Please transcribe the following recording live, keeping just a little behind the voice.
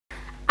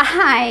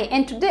Hi,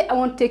 and today I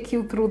want to take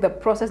you through the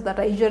process that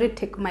I usually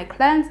take my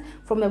clients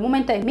from the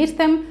moment I meet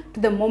them to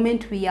the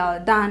moment we are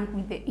done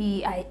with the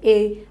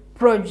EIA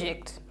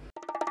project.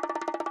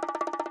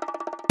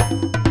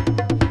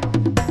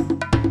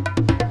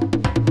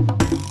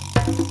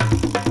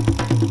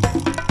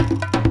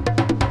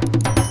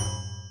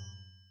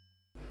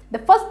 The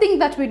first thing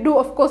that we do,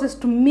 of course, is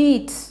to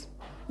meet.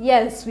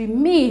 Yes, we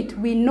meet,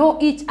 we know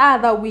each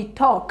other, we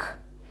talk.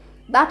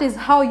 That is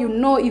how you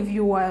know if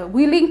you are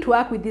willing to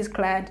work with this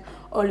client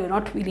or you're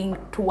not willing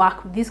to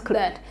work with this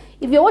client.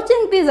 If you're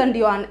watching this and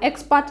you're an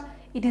expert,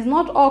 it is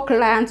not all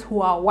clients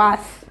who are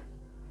worth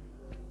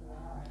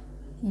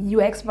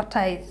your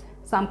expertise.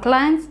 Some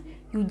clients,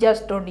 you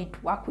just don't need to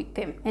work with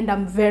them, and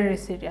I'm very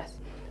serious.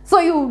 So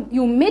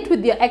you meet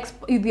with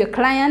your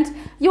client,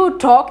 you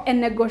talk and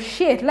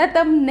negotiate. Let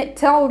them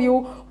tell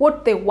you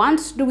what they want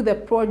to do with the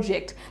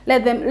project.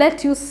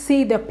 Let you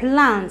see the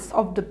plans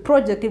of the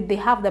project, if they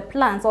have the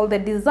plans, all the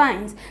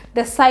designs,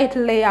 the site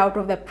layout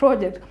of the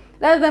project.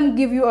 Let them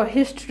give you a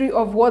history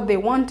of what they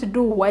want to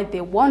do, why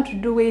they want to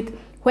do it,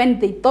 when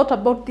they thought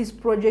about this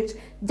project.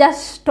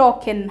 Just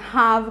talk and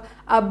have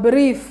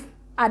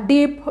a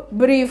deep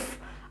brief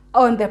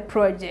on the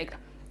project.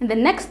 And the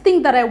next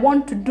thing that I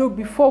want to do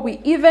before we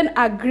even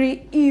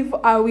agree if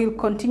I will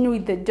continue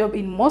with the job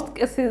in most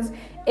cases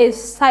is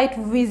site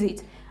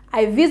visit.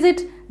 I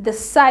visit the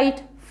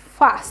site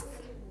first.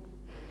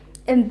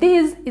 And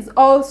this is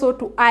also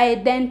to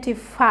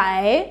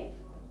identify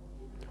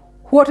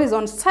what is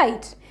on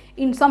site.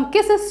 In some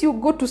cases, you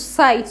go to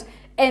site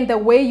and the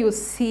way you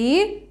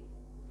see,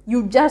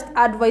 you just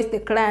advise the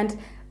client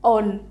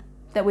on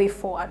the way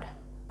forward.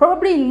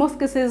 Probably in most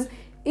cases,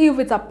 if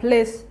it's a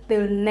place,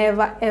 they'll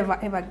never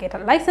ever get a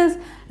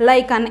license.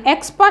 Like an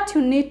expert,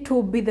 you need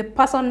to be the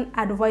person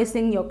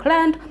advising your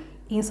client.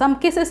 In some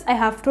cases, I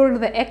have told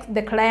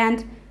the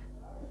client,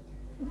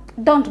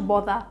 don't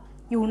bother.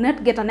 You will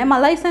not get an NEMA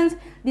license.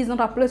 This is not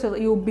a place where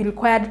you'll be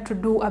required to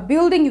do a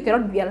building. You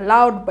cannot be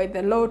allowed by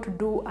the law to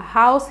do a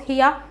house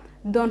here.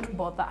 Don't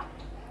bother.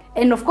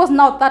 And of course,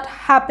 now that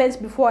happens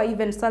before I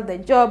even start the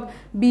job.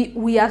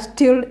 We are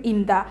still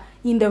in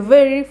the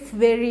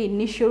very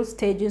initial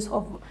stages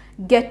of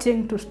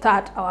getting to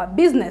start our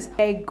business.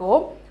 I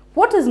go,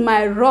 what is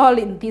my role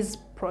in this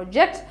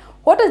project?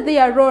 What is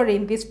their role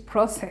in this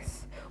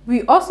process?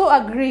 We also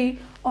agree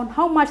on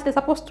how much they're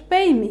supposed to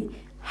pay me,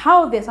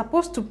 how they're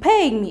supposed to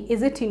pay me.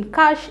 Is it in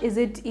cash? Is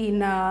it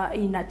in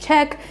a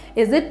check?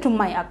 Is it to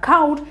my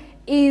account?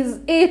 Is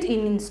it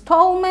in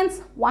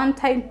installments,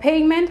 one-time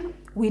payment?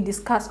 We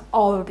discuss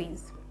all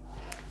these.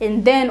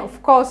 And then,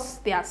 of course,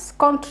 there's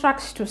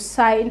contracts to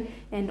sign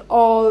and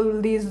all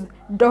these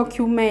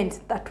documents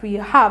that we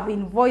have,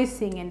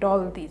 invoicing and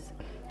all this.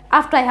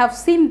 After I have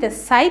seen the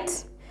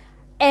site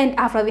and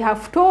after they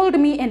have told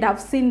me and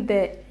I've seen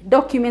the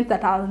documents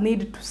that I'll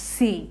need to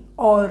see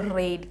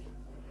already.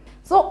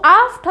 So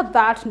after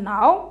that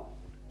now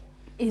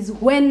is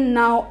when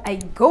now I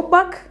go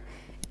back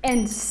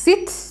and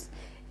sit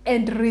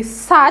and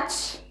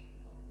research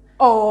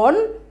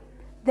on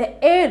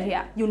the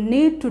area. You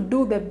need to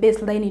do the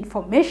baseline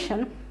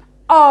information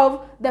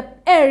of the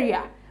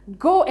area.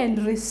 Go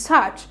and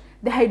research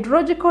the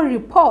hydrological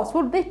reports.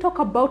 What they talk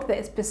about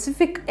the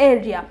specific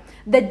area,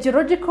 the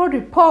geological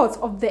reports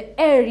of the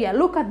area.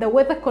 Look at the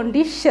weather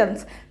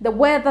conditions, the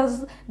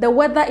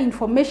weather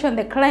information,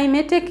 the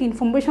climatic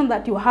information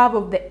that you have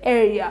of the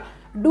area.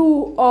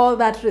 Do all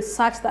that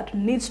research that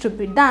needs to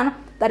be done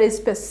that is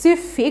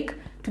specific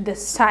to the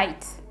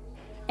site.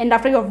 And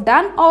after you have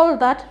done all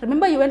that,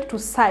 remember you went to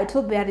site,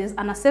 so there is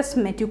an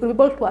assessment. You could be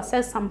able to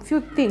assess some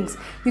few things.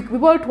 You could be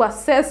able to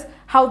assess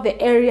how the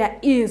area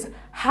is,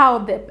 how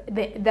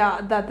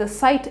the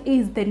site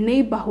is, the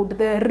neighborhood,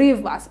 the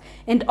rivers,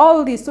 and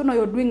all this. So now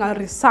you're doing a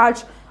research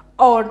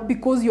on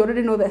because you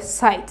already know the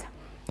site.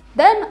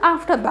 Then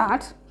after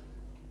that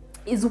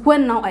is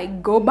when now I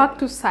go back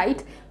to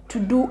site to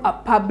do a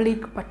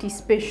public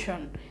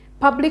participation.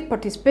 Public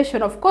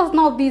participation, of course,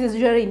 now this is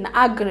usually in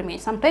agreement.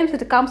 Sometimes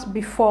it comes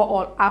before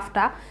or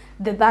after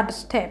the third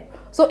step.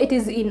 So it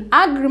is in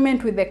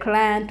agreement with the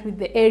client, with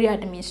the area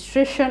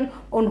administration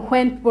on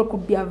when people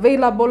could be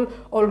available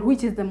or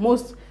which is the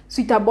most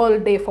suitable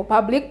day for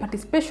public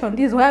participation.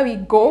 This is where we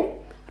go.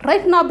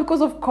 Right now,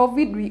 because of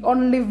COVID, we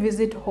only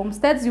visit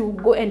homesteads. You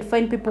go and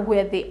find people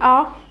where they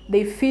are.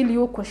 They fill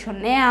you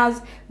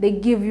questionnaires. They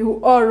give you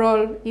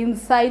oral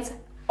insights.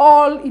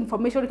 All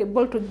information you're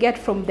able to get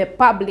from the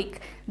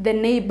public, the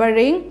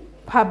neighboring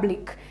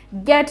public.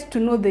 Get to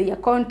know their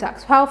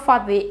contacts, how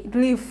far they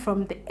live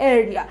from the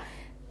area.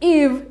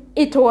 If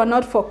it were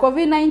not for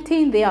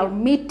COVID-19, there are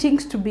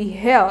meetings to be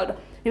held.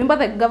 Remember,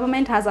 the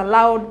government has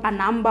allowed a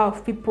number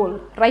of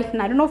people right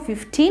now, I don't know,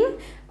 15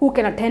 who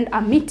can attend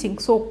a meeting.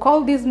 So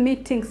call these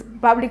meetings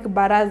public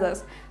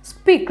barazas.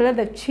 Speak, let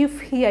the chief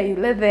hear you,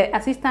 let the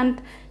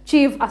assistant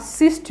chief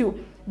assist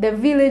you, the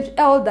village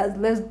elders,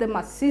 let them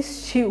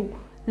assist you.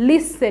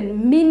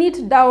 Listen,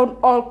 minute down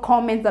all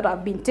comments that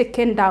have been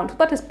taken down. So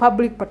that is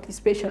public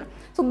participation.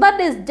 So that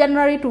is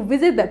generally to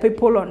visit the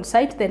people on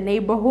site, the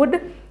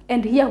neighborhood,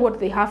 and hear what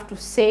they have to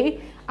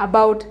say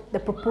about the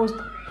proposed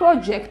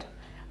project.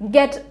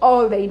 Get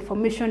all the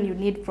information you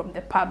need from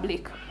the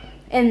public.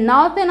 And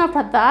now then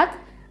after that,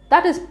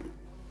 that is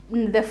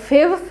the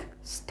fifth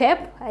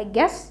step, I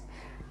guess,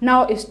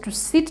 now is to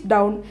sit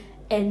down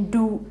and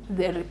do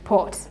the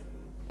report.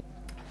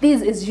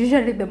 This is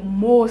usually the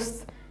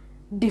most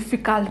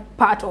difficult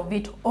part of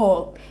it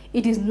all.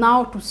 It is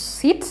now to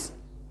sit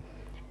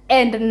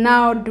and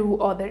now do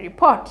all the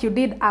report. You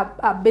did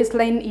a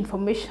baseline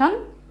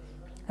information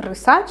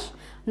research.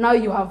 Now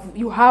you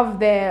have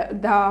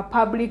the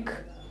public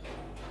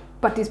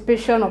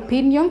participation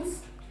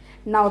opinions.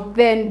 Now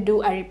then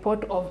do a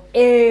report of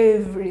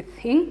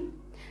everything.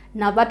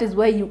 Now that is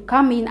where you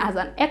come in as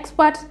an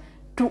expert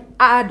to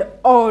add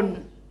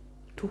on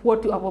to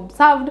what you have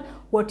observed,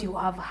 what you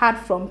have heard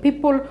from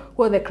people,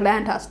 what the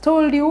client has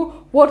told you,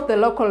 what the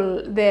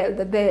local, the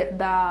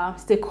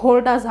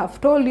stakeholders have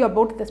told you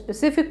about the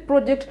specific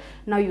project.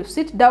 Now you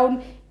sit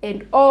down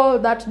and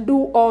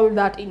do all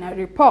that in a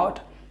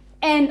report.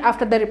 And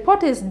after the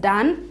report is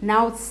done,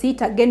 now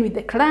sit again with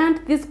the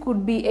client. This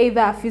could be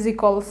either a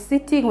physical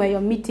sitting where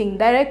you're meeting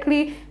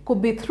directly,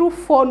 could be through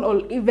phone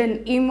or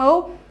even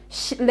email.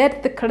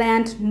 Let the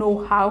client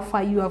know how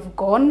far you have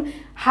gone,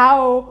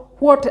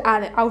 what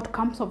are the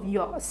outcomes of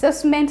your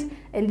assessment,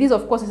 and this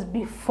of course is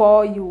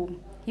before you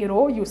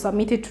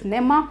submit it to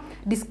NEMA.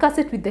 Discuss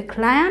it with the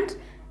client.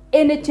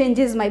 Any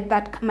changes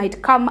that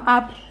might come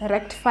up,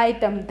 rectify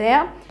them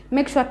there.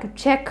 Make sure to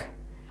check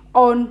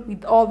on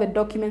with all the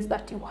documents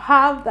that you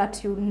have,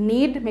 that you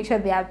need. Make sure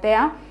they are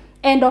there.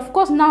 And of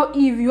course, now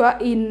if you are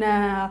in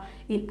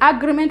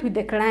agreement with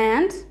the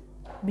client,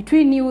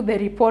 between you, the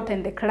report,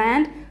 and the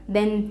client,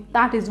 then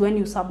that is when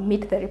you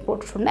submit the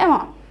report to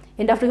NEMA.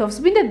 And after you have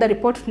submitted the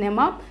report to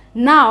NEMA,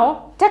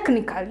 now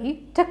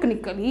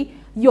technically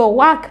your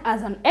work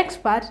as an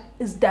expert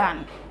is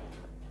done.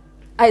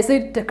 I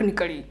said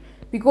technically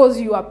because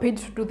you are paid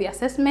to do the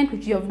assessment,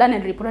 which you have done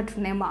and reported to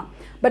NEMA.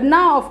 But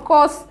now, of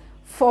course,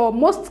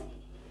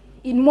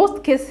 in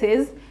most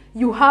cases,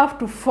 you have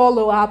to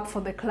follow up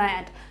for the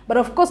client. But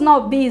of course,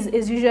 now this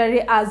is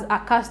usually as a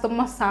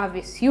customer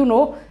service,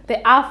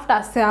 the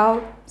after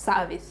sale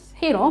service,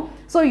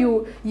 So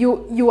you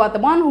are the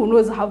one who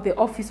knows how the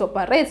office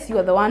operates. You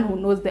are the one who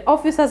knows the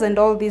officers and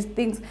all these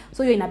things.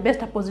 So you're in a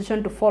better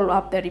position to follow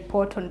up the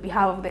report on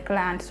behalf of the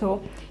client.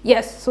 So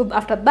yes, so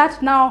after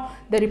that, now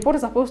the report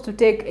is supposed to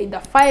take either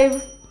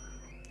five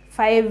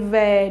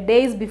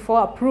days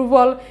before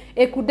approval.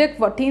 It could take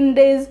 14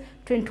 days,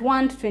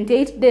 21 to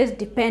 28 days,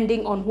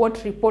 depending on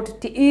what report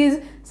it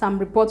is. Some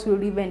reports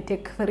will even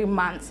take 3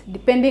 months,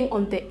 depending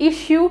on the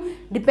issue,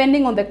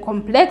 depending on the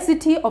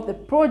complexity of the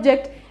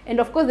project. And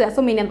of course, there are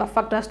so many other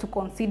factors to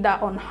consider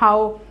on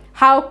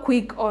how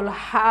quick or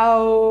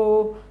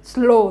how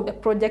slow the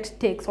project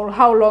takes, or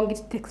how long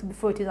it takes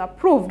before it is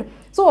approved.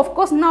 So of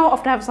course, now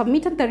after I've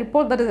submitted the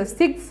report, that is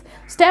the 6th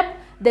step.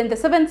 Then the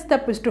 7th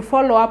step is to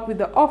follow up with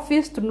the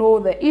office to know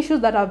the issues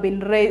that have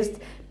been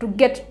raised, to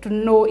get to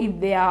know if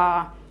there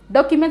are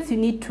documents you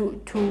need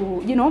to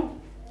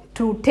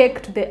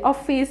take to the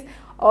office,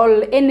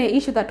 or any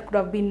issue that could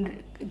have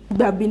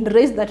been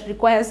raised that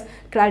requires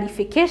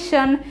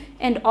clarification,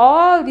 and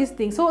all these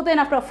things. So then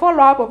after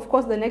follow-up, of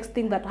course, the next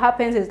thing that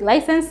happens is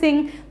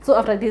licensing. So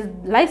after this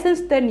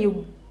license,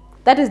 then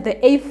that is the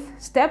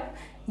 8th step.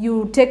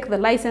 You take the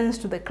license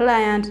to the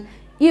client.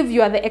 If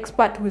you are the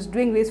expert who is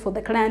doing this for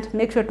the client,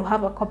 make sure to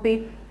have a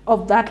copy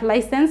of that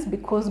license,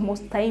 because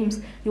most times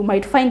you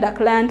might find a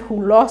client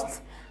who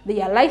lost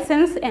their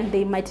license and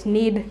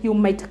you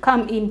might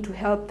come in to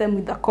help them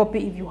with a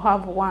copy if you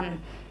have one.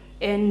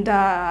 And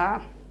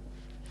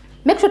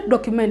make sure to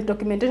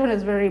documentation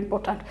is very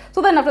important.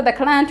 So then after the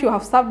client, you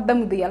have served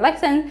them with their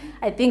license,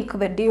 I think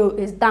the deal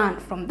is done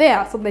from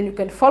there. So then you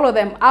can follow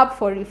them up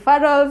for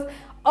referrals,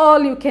 or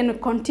you can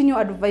continue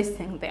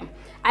advising them.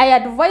 I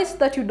advise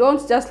that you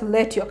don't just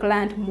let your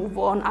client move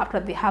on after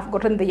they have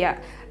gotten their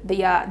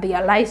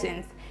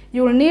license.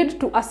 You will need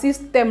to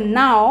assist them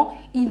now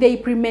in the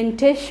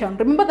implementation.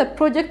 Remember, the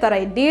project that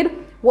I did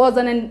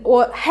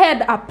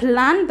had a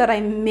plan that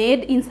I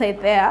made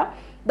inside there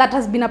that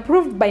has been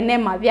approved by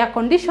NEMA. There are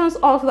conditions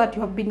also that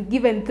you have been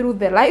given through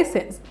the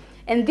license.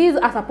 And these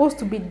are supposed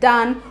to be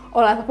done,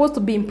 or are supposed to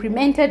be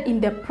implemented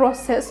in the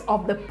process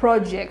of the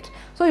project.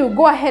 So you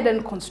go ahead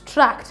and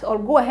construct, or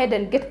go ahead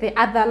and get the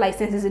other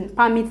licenses and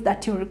permits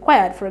that you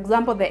required, for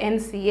example, the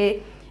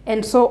NCA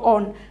and so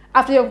on.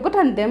 After you've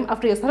gotten them,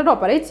 after you started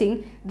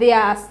operating,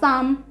 there's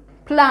a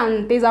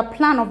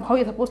plan of how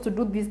you're supposed to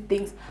do these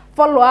things.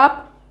 Follow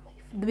up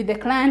with the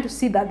client to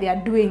see that they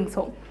are doing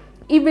so.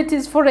 If it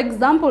is, for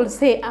example,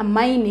 say a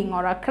mining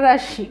or a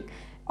crushing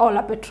or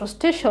a petrol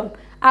station,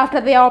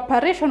 after they are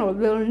operational,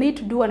 they'll need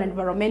to do an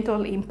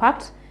environmental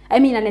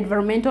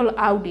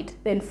audit,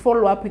 then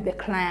follow up with the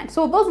client.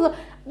 So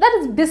that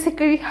is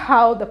basically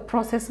how the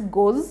process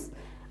goes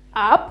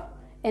up.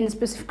 And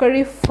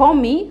specifically for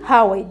me,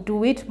 how I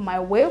do it my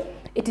way,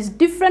 it is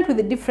different with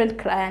the different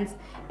clients,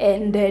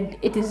 and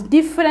it is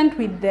different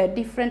with the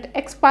different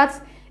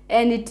experts,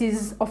 and it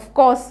is, of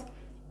course,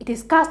 it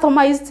is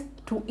customized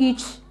to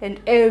each and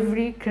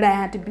every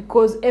client,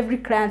 because every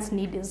client's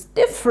need is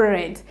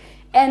different.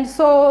 And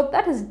so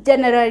that is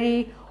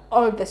generally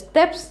all the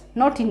steps,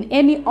 not in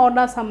any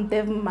order. Some of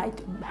them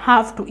might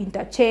have to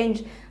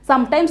interchange.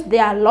 Sometimes they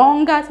are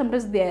longer,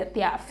 sometimes there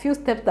are a few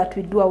steps that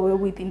we do away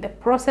with in the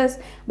process,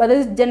 but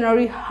this is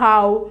generally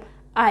how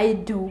I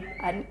do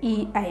an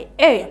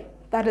EIA.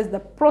 That is the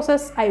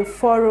process I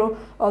follow,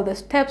 all the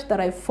steps that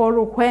I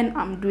follow when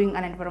I'm doing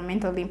an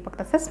environmental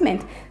impact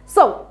assessment.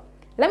 So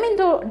let me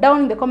know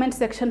down in the comment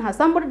section, has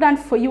somebody done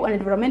for you an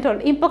environmental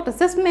impact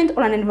assessment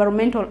or an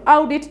environmental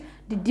audit?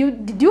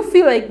 Did you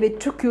feel like they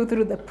took you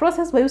through the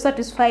process? Were you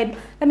satisfied?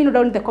 Let me know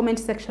down in the comment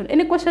section.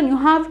 Any question you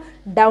have,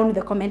 down in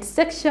the comment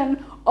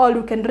section, or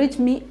you can reach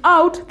me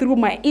out through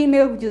my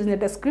email, which is in the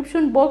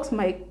description box.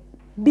 My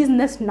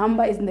business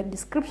number is in the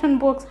description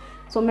box,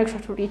 so make sure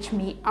to reach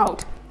me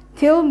out.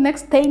 Till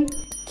next time,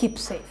 keep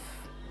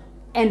safe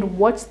and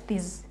watch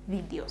these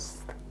videos.